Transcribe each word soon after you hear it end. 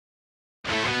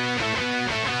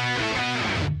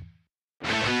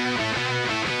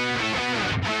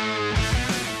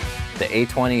The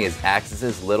A20 is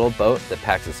Axis's little boat that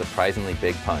packs a surprisingly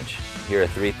big punch. Here are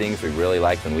 3 things we really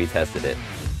liked when we tested it.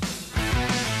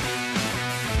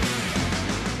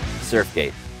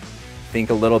 Surfgate. Think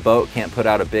a little boat can't put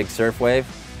out a big surf wave?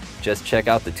 Just check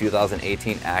out the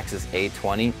 2018 Axis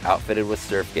A20 outfitted with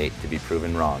Surfgate to be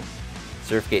proven wrong.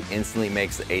 Surfgate instantly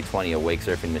makes the A20 a wake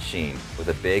surfing machine with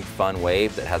a big, fun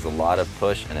wave that has a lot of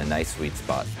push and a nice sweet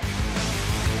spot.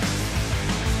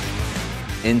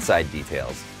 Inside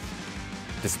details.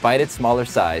 Despite its smaller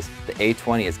size, the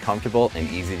A20 is comfortable and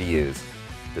easy to use.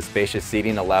 The spacious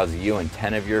seating allows you and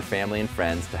 10 of your family and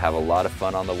friends to have a lot of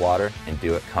fun on the water and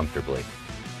do it comfortably.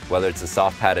 Whether it's the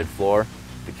soft padded floor,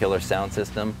 the killer sound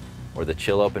system, or the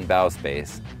chill open bow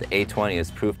space, the A20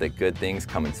 is proof that good things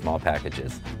come in small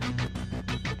packages.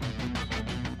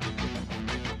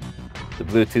 The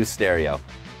Bluetooth stereo.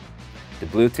 The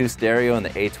Bluetooth stereo in the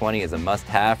A20 is a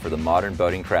must-have for the modern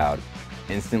boating crowd.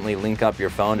 Instantly link up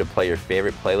your phone to play your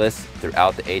favorite playlists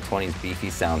throughout the A20's beefy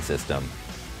sound system.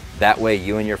 That way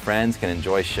you and your friends can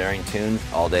enjoy sharing tunes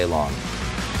all day long.